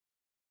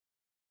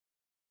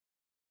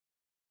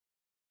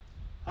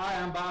Hi,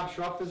 I'm Bob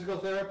Schrupp, physical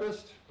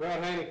therapist,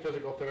 Brad Heineck,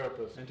 physical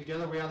therapist. and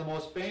together we are the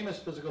most famous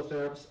physical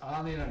therapists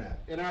on the internet.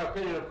 In our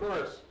opinion, of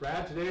course.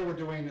 Brad, today we're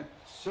doing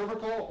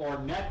cervical or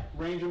neck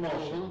range of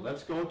motion.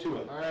 Let's go to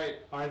it. All right.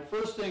 All right,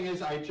 first thing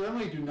is I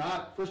generally do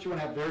not, first you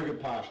want to have very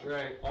good posture.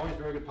 Right. Always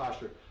very good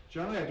posture.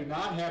 Generally, I do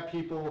not have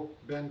people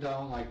bend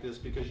down like this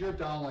because you're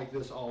down like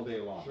this all day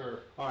long.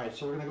 Sure. All right,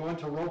 so we're going to go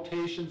into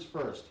rotations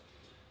first.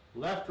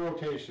 Left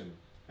rotation.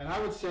 And I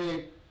would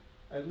say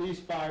at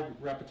least 5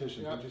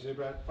 repetitions. Yep. Would you say,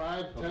 Brad?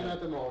 5, 10 Okay.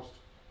 at the most.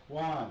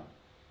 1,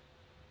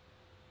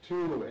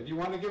 2, and you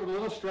want to give it a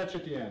little stretch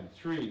at the end.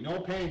 3, no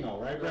pain though,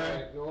 right,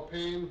 Brad? Right. No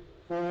pain.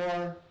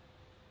 4,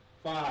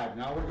 5.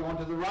 Now we're going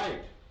to the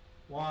right.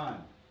 1,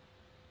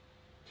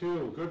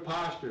 2, good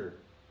posture.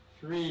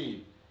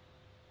 3,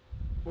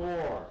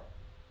 4,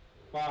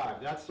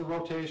 5. That's the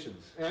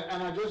rotations.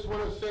 And I just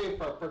want to say,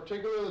 for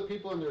particularly the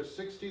people in their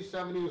 60s,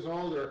 70s, and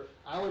older,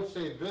 I would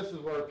say this is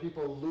where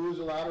people lose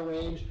a lot of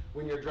range.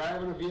 When you're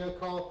driving a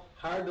vehicle,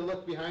 hard to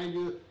look behind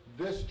you,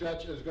 this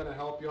stretch is going to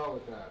help you out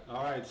with that.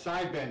 All right,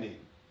 side bending.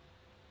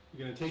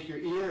 You're going to take your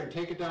ear and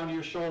take it down to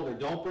your shoulder.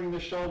 Don't bring the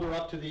shoulder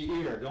up to the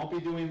ear. Don't be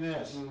doing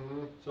this.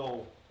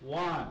 So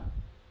 1,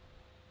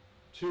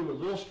 2, a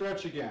little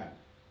stretch again.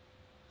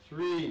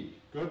 3,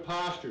 good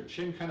posture.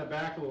 Chin kind of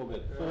back a little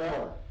bit.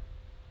 4,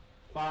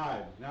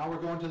 5. Now we're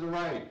going to the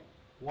right.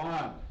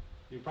 1.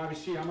 You probably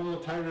see I'm a little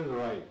tighter to the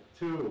right.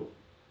 2,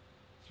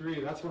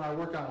 3. That's when I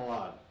work on a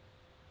lot.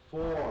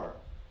 4,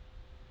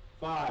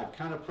 5.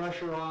 Kind of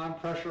pressure on,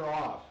 pressure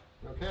off.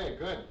 Okay,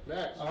 good.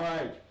 Next. All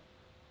right.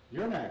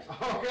 You're next.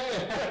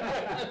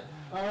 Okay.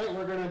 All right,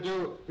 we're going to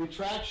do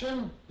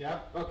retraction.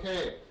 Yep.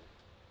 Okay.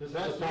 This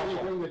That's is the where you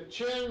tough one. bring the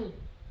chin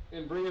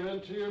and bring it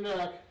into your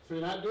neck. So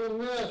you're not doing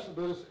this,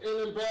 but it's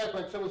in and back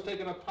like someone's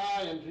taking a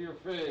pie into your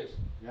face.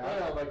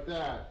 Yeah. Like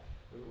that.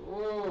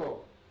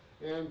 Whoa.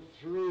 And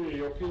 3.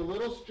 You'll feel a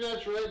little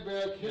stretch right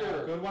back here.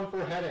 Yeah, good one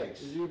for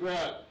headaches. You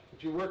bet.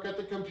 If you work at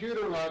the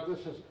computer a lot,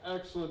 this is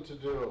excellent to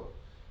do.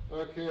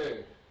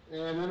 Okay.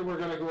 And then we're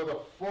going to go with a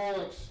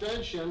full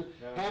extension.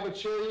 Yeah. Have a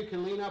chair you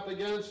can lean up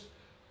against.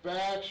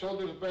 Back,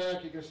 shoulders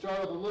back. You can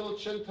start with a little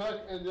chin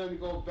tuck and then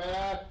go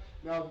back.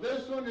 Now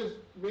this one is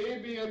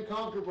maybe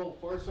uncomfortable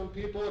for some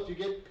people. If you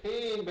get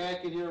pain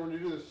back in here when you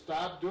do this,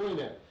 stop doing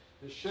it.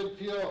 It should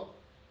feel...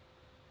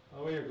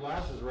 Oh, your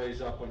glasses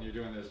raise up when you're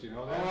doing this. Do you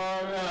know Oh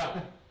that?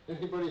 yeah.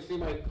 Anybody see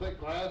my click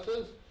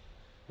glasses?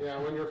 Yeah,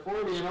 when you're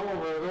 40 and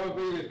over, those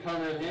babies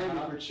come in handy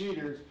for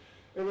cheaters.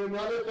 And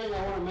another thing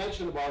I want to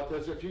mention about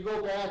this, if you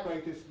go back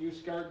like this, you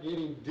start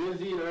getting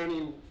dizzy or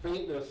any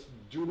faintness,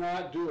 do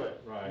not do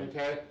it. Right.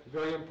 Okay?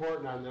 Very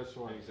important on this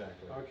one.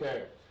 Exactly.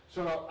 Okay.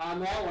 So on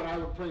that one, I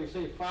would probably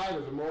say 5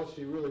 is the most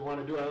you really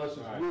want to do unless it's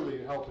Right.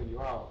 really helping you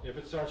out. If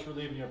it starts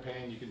relieving your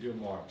pain, you can do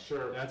more.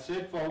 Sure. That's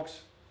it,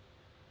 folks.